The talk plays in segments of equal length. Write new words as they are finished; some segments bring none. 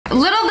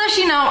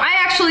no, I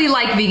actually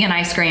like vegan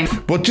ice cream.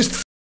 Well,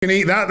 just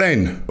eat that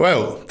then.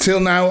 Well, till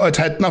now I'd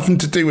had nothing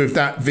to do with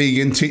that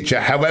vegan teacher.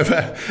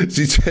 However,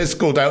 she just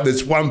called out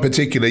this one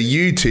particular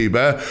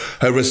YouTuber.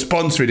 Her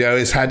response video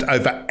has had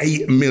over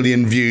 8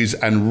 million views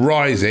and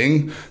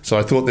rising. So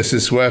I thought this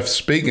is worth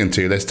speaking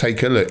to. Let's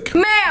take a look.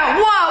 Man,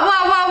 whoa.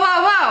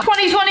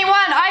 2021,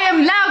 I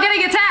am now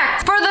getting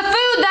attacked for the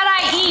food that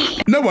I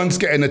eat. No one's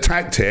getting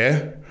attacked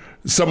here.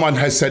 Someone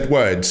has said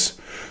words.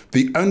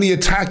 The only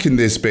attack in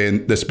this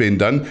that's been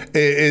done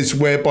is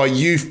whereby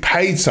you've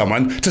paid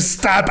someone to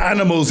stab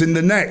animals in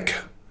the neck.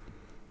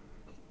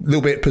 A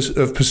little bit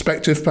of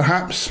perspective,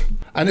 perhaps.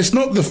 And it's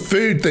not the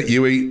food that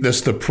you eat that's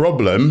the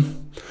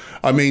problem.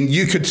 I mean,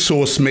 you could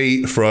source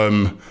meat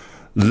from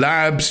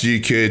labs.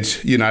 You could,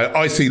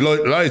 I see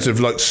loads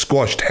of like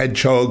squashed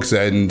hedgehogs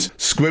and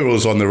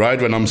squirrels on the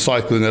road when I'm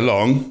cycling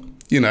along.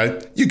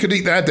 You could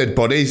eat their dead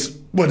bodies.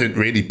 Wouldn't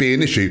really be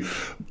an issue.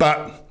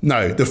 But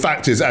no, the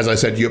fact is, as I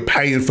said, you're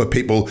paying for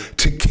people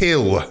to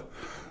kill.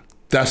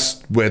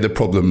 That's where the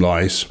problem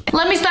lies.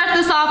 Let me start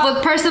this off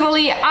with,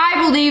 personally,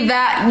 I believe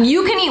that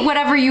you can eat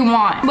whatever you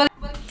want.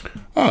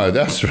 Oh,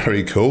 that's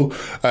very cool.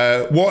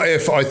 What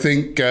if I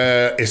think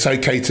it's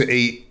okay to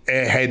eat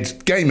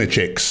airhead gamer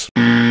chicks?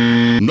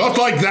 Not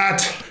like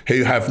that.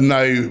 Who have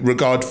no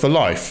regard for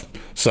life.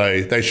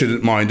 So they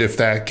shouldn't mind if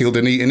they're killed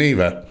and eaten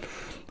either.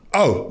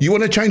 Oh, you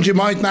want to change your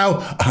mind now?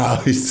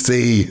 Oh, I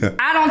see.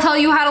 I don't tell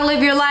you how to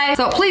live your life,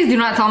 so please do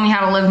not tell me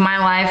how to live my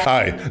life.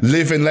 Aye,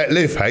 live and let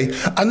live, hey?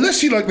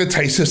 Unless you like the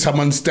taste of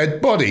someone's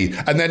dead body,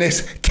 and then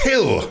it's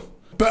kill.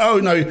 But oh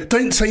no,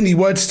 don't say any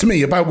words to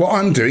me about what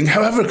I'm doing,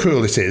 however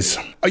cruel it is.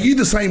 Are you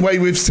the same way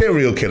with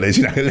serial killers?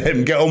 Let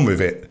them get on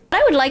with it.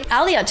 I would like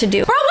Alia to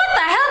do. Bro, what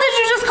the hell did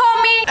you just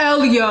call me?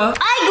 Alia.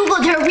 I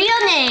googled her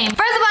real name.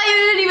 First of all, you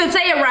didn't even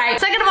say it right.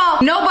 Second of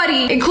all,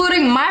 nobody,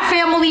 including my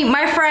family,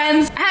 my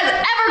friends, has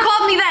ever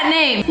called me that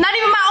name. Not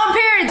even my own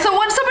parents. So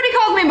when somebody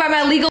calls me by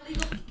my legal...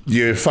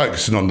 You're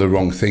focusing on the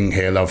wrong thing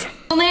here, love.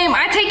 ...name,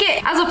 I take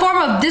it as a form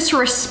of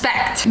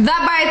disrespect.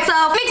 That by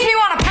itself makes me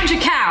want to punch a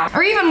cow.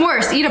 Or even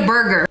worse, eat a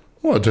burger.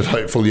 What a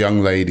delightful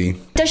young lady.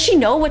 Does she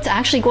know what's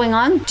actually going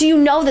on? Do you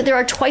know that there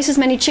are twice as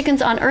many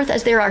chickens on Earth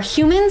as there are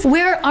humans?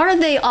 Where are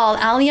they all,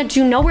 Alia?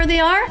 Do you know where they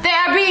are? They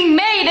are being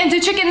made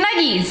into chicken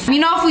nuggies.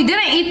 If we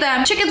didn't eat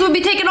them, chickens would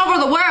be taking over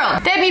the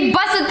world. They'd be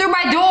busted through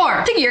my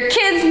door. Think of your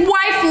kids,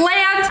 wife,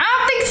 land. I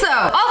don't think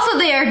so. Also,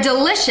 they are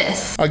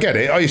delicious. I get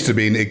it. I used to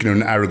be an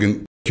ignorant,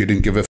 arrogant who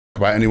didn't give a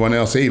about anyone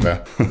else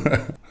either.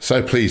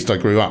 So pleased I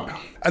grew up.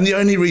 And the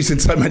only reason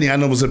so many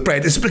animals are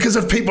bred is because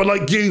of people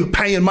like you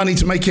paying money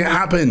to make it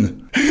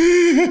happen.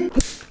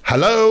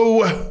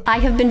 Hello? I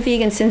have been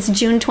vegan since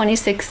June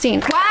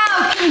 2016.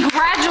 Wow,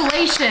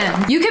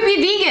 congratulations. You can be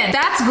vegan.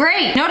 That's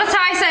great. Notice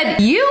how I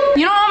said you?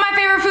 You know what my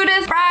favorite food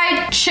is?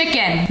 Fried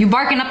chicken. You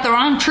barking up the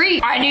wrong tree.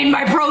 I need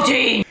my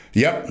protein.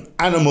 Yep,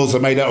 animals are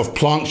made out of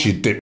plants, you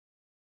dip.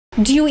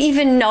 Do you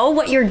even know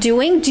what you're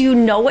doing? Do you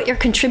know what you're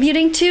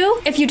contributing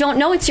to? If you don't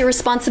know, it's your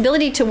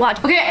responsibility to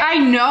watch. Okay, I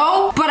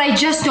know, but I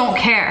just don't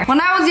care. When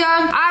I was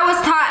young, I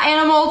was taught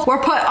animals were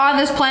put on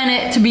this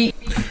planet to be...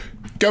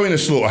 Go in a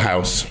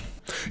slaughterhouse.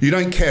 You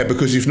don't care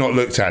because you've not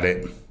looked at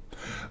it.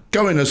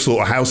 Go in a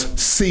slaughterhouse,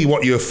 see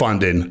what you're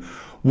finding.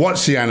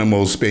 Watch the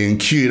animals being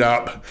queued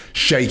up,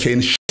 shaking,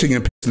 shitting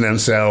and pissing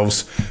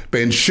themselves,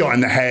 being shot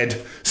in the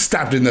head,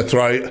 stabbed in the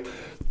throat,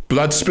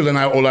 blood spilling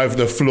out all over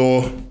the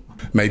floor.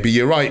 Maybe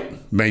you're right.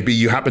 Maybe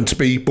you happen to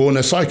be born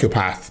a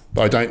psychopath.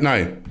 I don't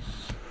know.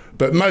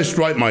 But most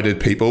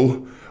right-minded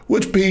people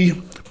would be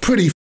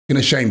pretty f***ing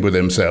ashamed with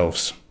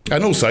themselves.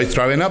 And also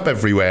throwing up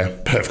everywhere.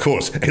 But of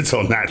course, it's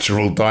a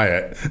natural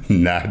diet.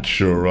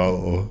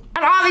 Natural.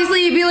 And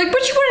obviously you'd be like,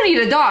 but you wouldn't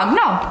eat a dog.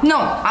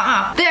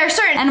 No. There are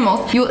certain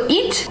animals you'll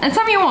eat and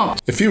some you won't.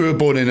 If you were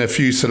born in a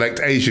few select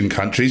Asian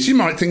countries, you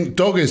might think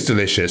dog is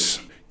delicious.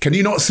 Can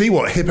you not see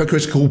what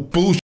hypocritical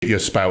bullshit you're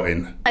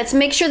spouting? Let's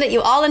make sure that you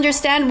all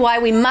understand why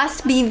we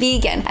must be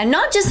vegan. And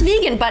not just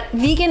vegan, but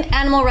vegan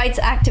animal rights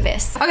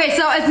activists. Okay,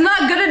 so it's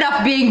not good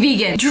enough being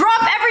vegan.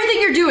 Drop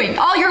everything you're doing,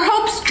 all your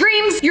hopes,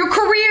 dreams, your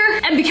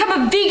career, and become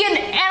a vegan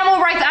animal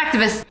rights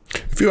activist.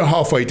 If you're a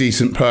halfway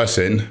decent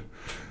person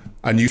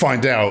and you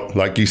find out,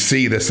 like you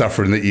see the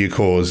suffering that you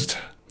caused,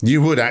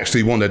 you would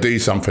actually want to do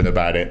something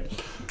about it.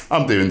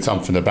 I'm doing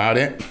something about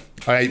it.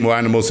 I ate more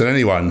animals than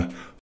anyone.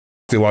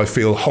 Do I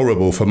feel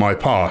horrible for my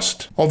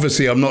past?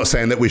 Obviously, I'm not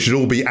saying that we should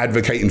all be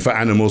advocating for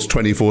animals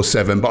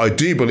 24/7, but I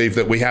do believe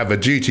that we have a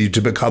duty to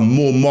become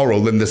more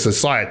moral than the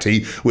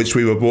society which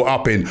we were brought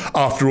up in.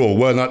 After all,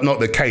 were that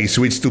not the case,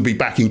 we'd still be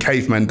back in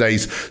caveman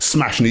days,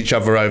 smashing each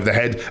other over the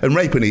head and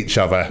raping each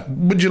other.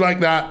 Would you like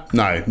that?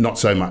 No, not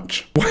so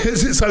much. Why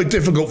is it so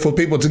difficult for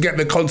people to get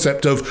the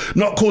concept of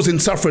not causing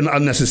suffering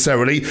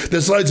unnecessarily?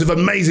 There's loads of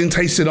amazing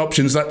tasting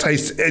options that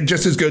taste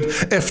just as good,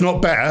 if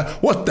not better.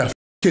 What the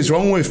is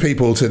wrong with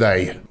people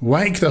today?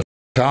 Wake the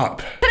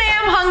up. Today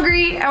I'm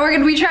hungry and we're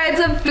gonna be trying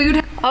some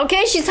food.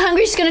 Okay, she's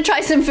hungry, she's gonna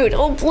try some food.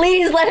 Oh,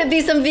 please let it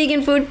be some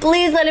vegan food.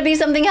 Please let it be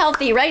something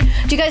healthy, right?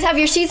 Do you guys have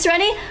your sheets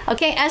ready?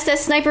 Okay,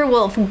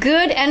 SSniperWolf,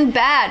 good and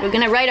bad. We're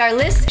gonna write our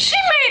list. She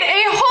made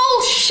a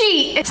whole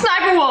sheet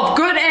Sniper Wolf,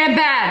 good and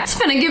bad. It's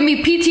gonna give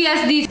me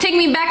PTSD, take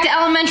me back to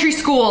elementary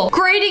school,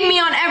 grading me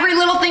on every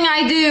little thing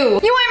I do. You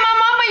ain't my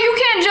mama, you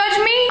can't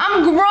judge me.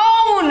 I'm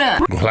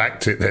grown. Well,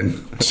 act it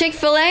then.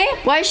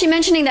 Chick-fil-A? Why is she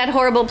mentioning that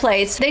horrible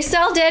place? They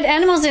sell dead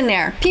animals in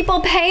there.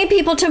 People pay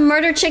people to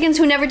murder chickens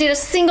who never did a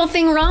single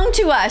thing wrong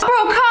to us. Bro,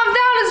 calm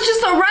down. It's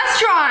just a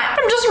restaurant.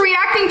 I'm just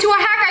reacting to a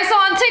hack I saw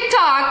on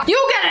TikTok.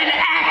 You get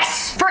an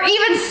X for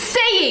even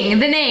saying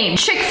the name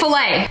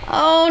Chick-fil-A.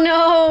 Oh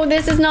no,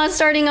 this is not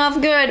starting off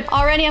good.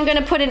 Already I'm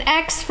gonna put an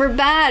X for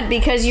bad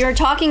because you're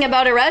talking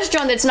about a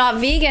restaurant that's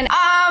not vegan.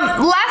 Last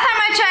time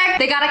I checked,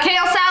 they got a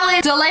kale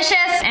salad,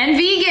 delicious and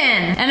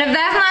vegan. And if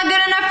that's not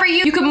good enough for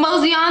you, you can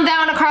mosey on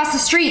down across the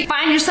street.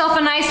 Find yourself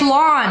a nice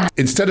lawn.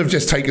 Instead of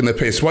just taking the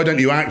piss, why don't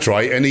you act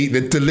right and eat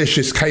the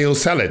delicious kale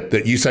salad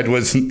that you said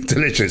was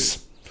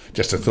delicious?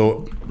 Just a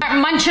thought.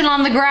 Munching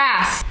on the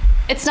grass.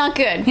 It's not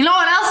good. You know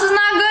what else is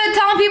not good?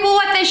 Telling people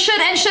what they should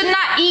and should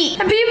not eat.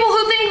 And people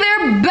who think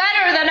they're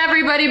better than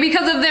everybody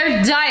because of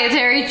their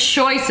dietary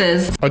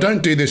choices. I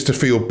don't do this to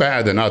feel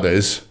better than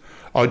others.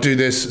 I do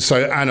this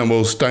so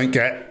animals don't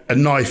get a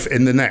knife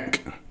in the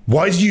neck.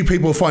 Why do you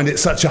people find it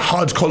such a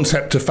hard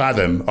concept to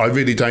fathom? I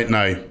really don't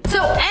know.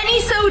 So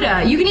any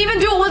soda, you can even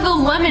do it with a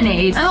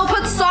lemonade, and they'll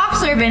put soft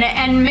serve in it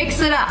and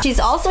mix it up. She's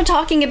also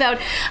talking about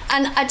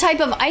a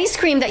type of ice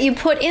cream that you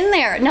put in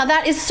there. Now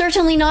that is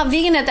certainly not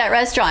vegan at that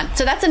restaurant.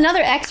 So that's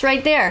another X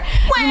right there.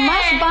 You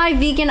must buy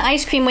vegan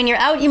ice cream when you're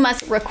out. You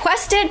must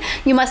request it.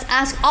 You must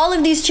ask all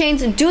of these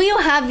chains, do you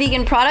have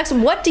vegan products?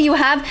 What do you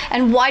have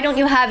and why don't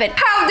you have it?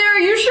 How dare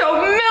you show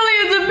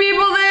millions of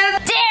people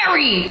this?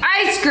 Dairy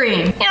ice cream.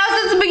 You know,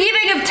 since the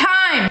beginning of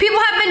time, people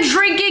have been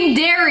drinking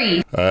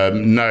dairy.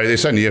 No,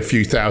 it's only a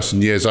few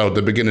thousand years old.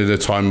 The beginning of the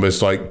time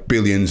was like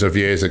billions of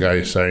years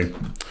ago, so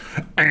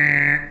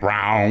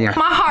wrong.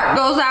 My heart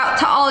goes out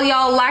to all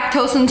y'all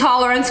lactose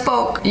intolerant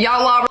folk.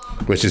 Y'all are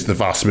which is the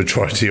vast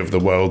majority of the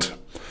world.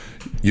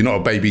 You're not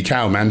a baby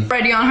cow, man.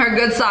 Already on her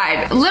good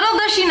side. Little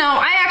does she know,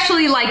 I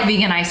actually like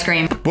vegan ice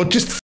cream. Well,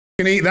 just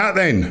eat that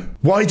then.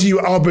 Why do you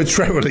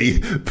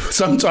arbitrarily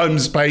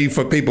sometimes pay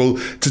for people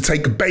to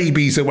take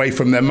babies away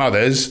from their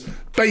mothers?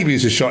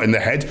 Babies are shot in the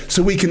head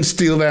so we can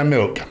steal their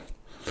milk.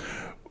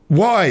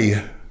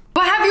 Why?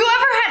 But have you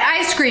ever had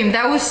ice cream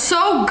that was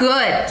so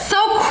good,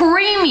 so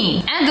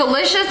creamy and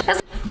delicious?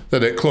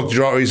 That it clogged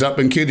your arteries up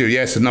and killed you.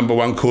 Yes, the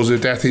 #1 cause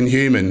of death in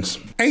humans.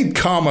 Ain't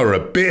karma a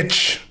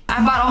bitch?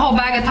 I bought a whole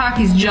bag of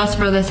Takis just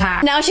for this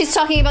hack. Now she's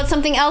talking about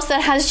something else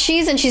that has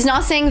cheese and she's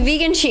not saying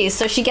vegan cheese,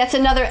 so she gets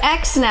another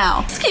X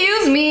now.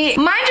 Excuse me,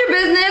 mind your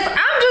business.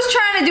 I'm just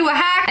trying to do a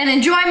hack and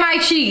enjoy my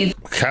cheese.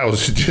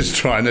 Cows are just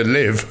trying to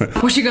live.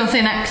 What's she gonna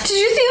say next? Did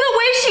you see the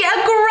way she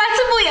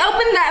aggressively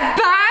opened that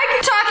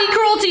bag? Taki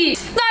cruelty.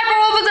 Sniper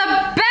Wolf is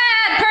a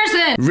bad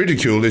person.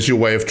 Ridicule is your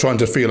way of trying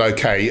to feel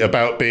okay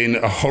about being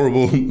a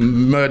horrible,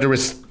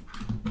 murderous,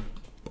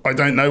 I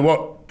don't know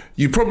what.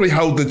 You probably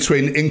hold the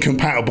twin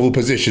incompatible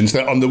positions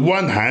that on the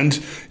one hand,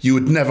 you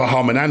would never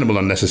harm an animal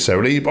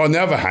unnecessarily, but on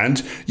the other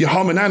hand, you're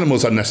harming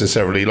animals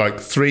unnecessarily like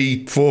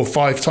 3, 4,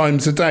 5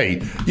 times a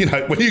day. You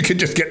know, when you could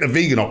just get the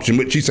vegan option,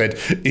 which you said,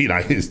 you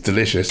know, is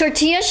delicious.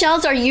 Tortilla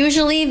shells are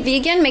usually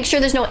vegan. Make sure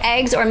there's no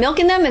eggs or milk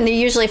in them and they're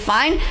usually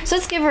fine. So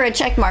let's give her a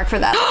check mark for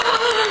that.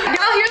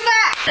 Y'all hear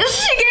that?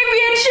 She gave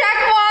me a check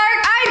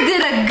mark. I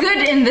did a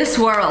good in this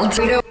world.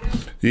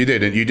 You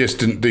didn't. You just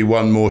didn't do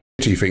one more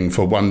thing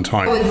for one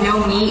time. With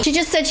no meat. She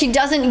just said she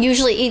doesn't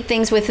usually eat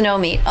things with no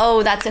meat.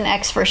 Oh, that's an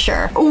X for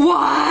sure.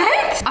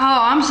 What? Oh,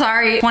 I'm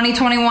sorry.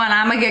 2021,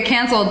 I'm gonna get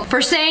canceled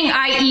for saying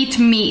I eat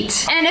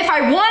meat. And if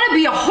I want to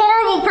be a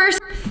horrible person...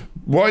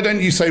 Why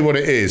don't you say what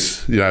it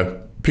is? You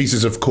know,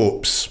 pieces of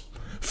corpse,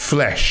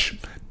 flesh,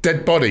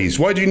 dead bodies.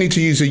 Why do you need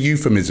to use a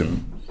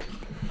euphemism?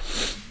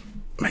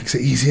 Makes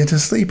it easier to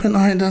sleep at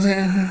night, does it?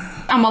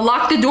 I'm gonna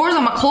lock the doors,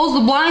 I'm gonna close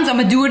the blinds, I'm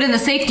gonna do it in the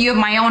safety of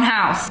my own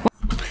house.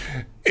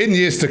 In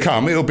years to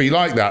come, it'll be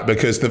like that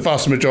because the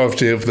vast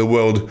majority of the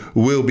world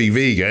will be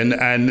vegan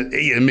and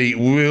eating meat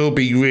will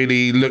be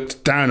really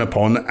looked down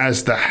upon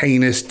as the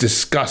heinous,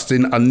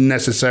 disgusting,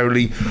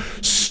 unnecessarily,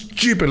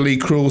 stupidly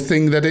cruel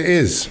thing that it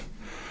is.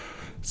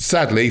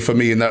 Sadly, for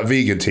me and that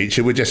vegan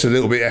teacher, we're just a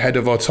little bit ahead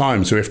of our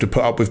time, so we have to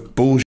put up with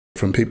bullshit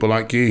from people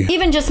like you.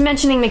 Even just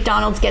mentioning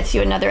McDonald's gets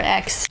you another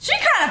X. She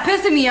kind of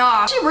pissing me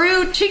off. She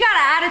rude. She got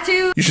an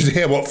attitude. You should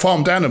hear what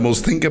farmed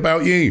animals think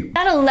about you. Is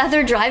that a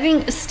leather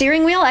driving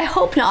steering wheel? I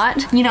hope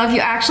not. You know, if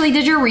you actually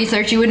did your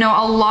research, you would know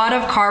a lot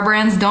of car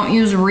brands don't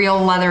use real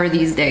leather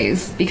these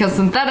days because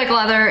synthetic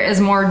leather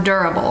is more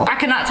durable. I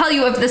cannot tell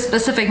you if this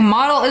specific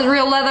model is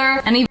real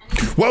leather, and even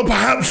well,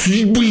 perhaps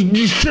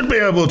you should be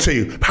able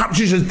to. Perhaps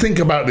you should think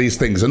about these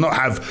things and not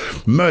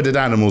have murdered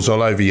animals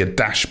all over your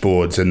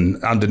dashboards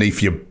and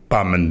underneath your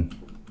bum and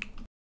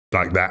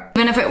like that.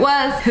 even if it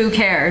was, who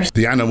cares?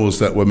 The animals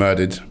that were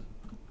murdered,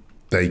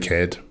 they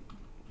cared.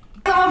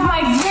 Some of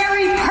my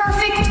very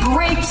perfect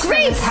grapes.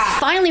 Right.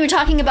 Finally, we're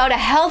talking about a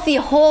healthy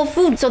whole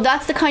food. So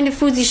that's the kind of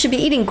foods you should be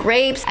eating.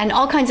 Grapes and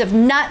all kinds of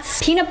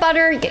nuts. Peanut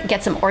butter.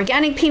 Get some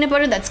organic peanut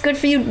butter that's good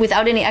for you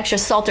without any extra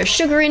salt or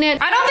sugar in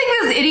it. I don't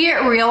think this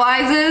idiot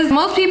realizes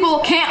most people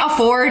can't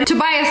afford to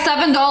buy a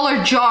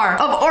 $7 jar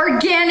of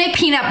organic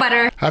peanut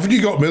butter. Haven't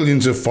you got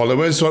millions of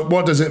followers?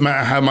 What does it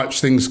matter how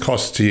much things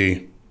cost to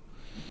you?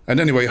 And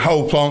anyway,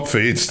 whole plant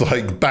foods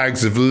like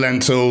bags of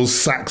lentils,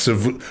 sacks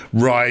of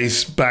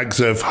rice, bags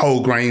of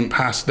whole grain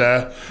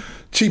pasta,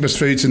 cheapest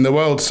foods in the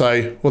world.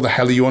 So what the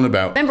hell are you on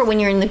about? Remember when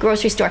you're in the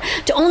grocery store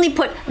to only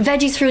put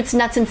veggies, fruits,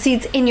 nuts, and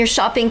seeds in your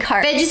shopping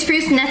cart. Veggies,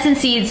 fruits, nuts, and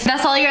seeds.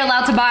 That's all you're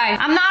allowed to buy.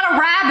 I'm not a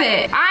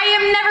rabbit. I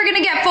am never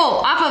gonna get full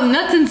off of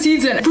nuts and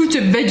seeds and fruits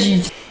and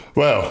veggies.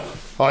 Well,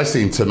 I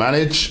seem to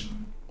manage.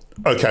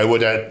 Okay,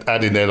 we'll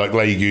add in there like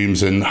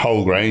legumes and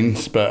whole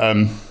grains, but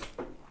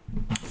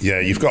yeah,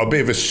 you've got a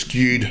bit of a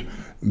skewed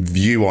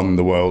view on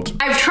the world.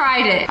 I've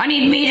tried it. I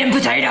need meat and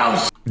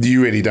potatoes.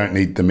 You really don't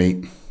need the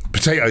meat.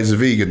 Potatoes are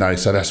vegan though,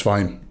 so that's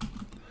fine.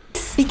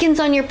 Begins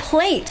on your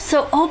plate,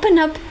 so open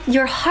up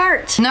your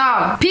heart.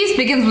 No, peace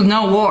begins with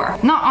no war.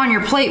 Not on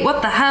your plate,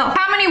 what the hell?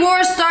 How many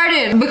wars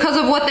started because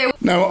of what they...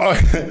 No,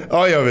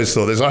 I always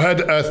thought this. I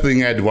heard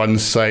Earthling Ed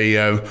once say,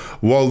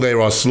 while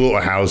there are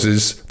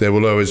slaughterhouses, there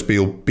will always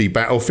be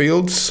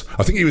battlefields.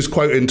 I think he was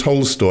quoting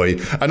Tolstoy.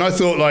 And I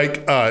thought,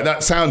 like,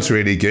 that sounds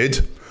really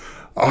good.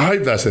 I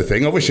hope that's the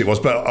thing. I wish it was,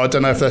 but I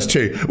don't know if that's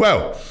true.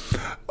 Well,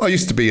 I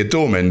used to be a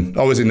doorman.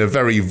 I was in a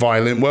very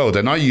violent world,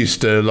 and I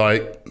used to,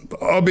 like,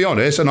 I'll be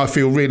honest, and I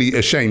feel really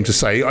ashamed to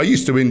say, I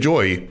used to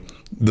enjoy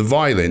the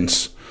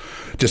violence.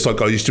 Just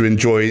like I used to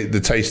enjoy the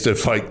taste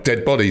of like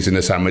dead bodies in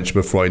a sandwich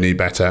before I knew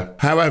better.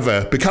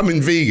 However, becoming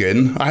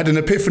vegan, I had an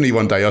epiphany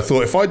one day. I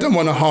thought, if I don't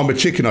want to harm a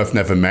chicken I've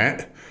never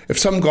met, if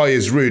some guy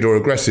is rude or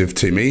aggressive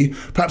to me,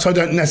 perhaps I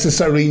don't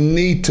necessarily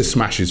need to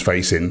smash his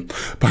face in.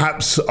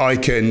 Perhaps I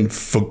can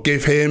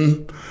forgive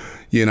him,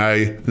 you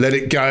know, let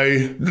it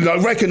go.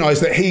 Like,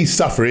 recognize that he's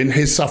suffering,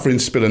 his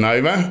suffering's spilling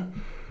over.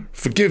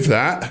 Forgive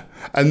that.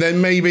 And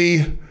then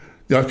maybe,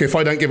 like, if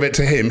I don't give it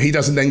to him, he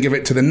doesn't then give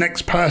it to the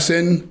next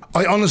person.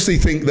 I honestly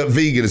think that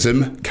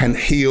veganism can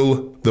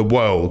heal the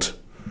world.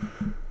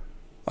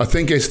 I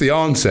think it's the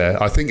answer.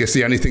 I think it's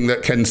the only thing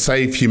that can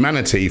save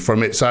humanity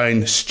from its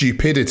own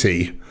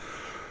stupidity.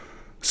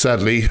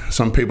 Sadly,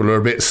 some people are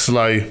a bit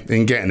slow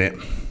in getting it.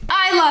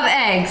 I love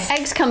eggs.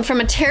 Eggs come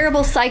from a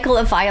terrible cycle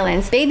of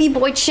violence. Baby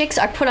boy chicks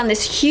are put on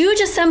this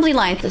huge assembly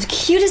line. Those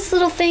cutest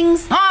little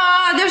things.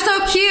 Aw, they're so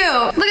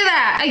cute. Look at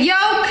that. A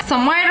yolk,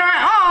 some white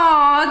around.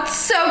 Aw, it's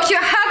so cute.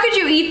 How could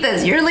you eat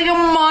this? You're like a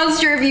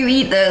monster if you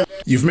eat this.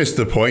 You've missed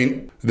the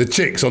point. The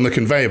chicks on the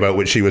conveyor belt,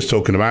 which she was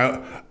talking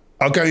about,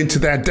 are going to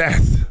their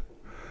death.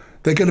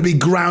 They're going to be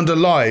ground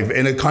alive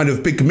in a kind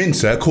of big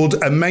mincer called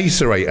a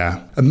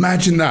macerator.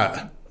 Imagine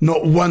that.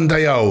 Not one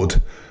day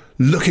old,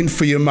 looking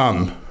for your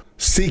mum,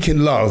 seeking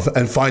love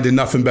and finding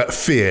nothing but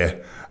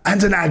fear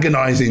and an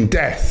agonizing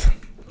death.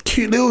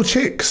 Cute little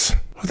chicks.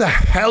 What the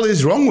hell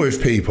is wrong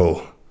with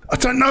people? I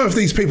don't know if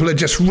these people are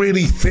just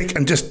really thick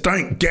and just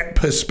don't get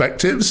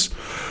perspectives,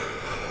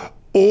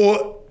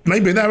 or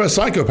maybe they're a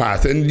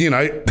psychopath and, you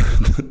know,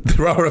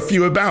 there are a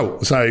few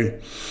about. So,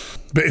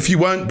 but if you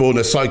weren't born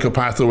a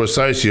psychopath or a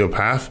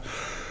sociopath,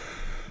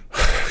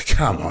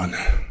 come on.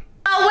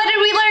 What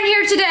did we learn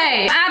here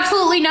today?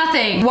 Absolutely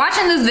nothing.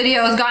 Watching this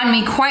video has gotten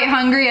me quite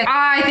hungry.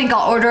 I think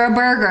I'll order a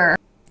burger.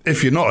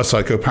 If you're not a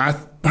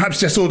psychopath, perhaps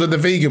just order the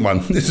vegan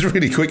one. This is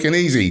really quick and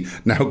easy.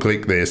 Now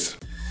click this.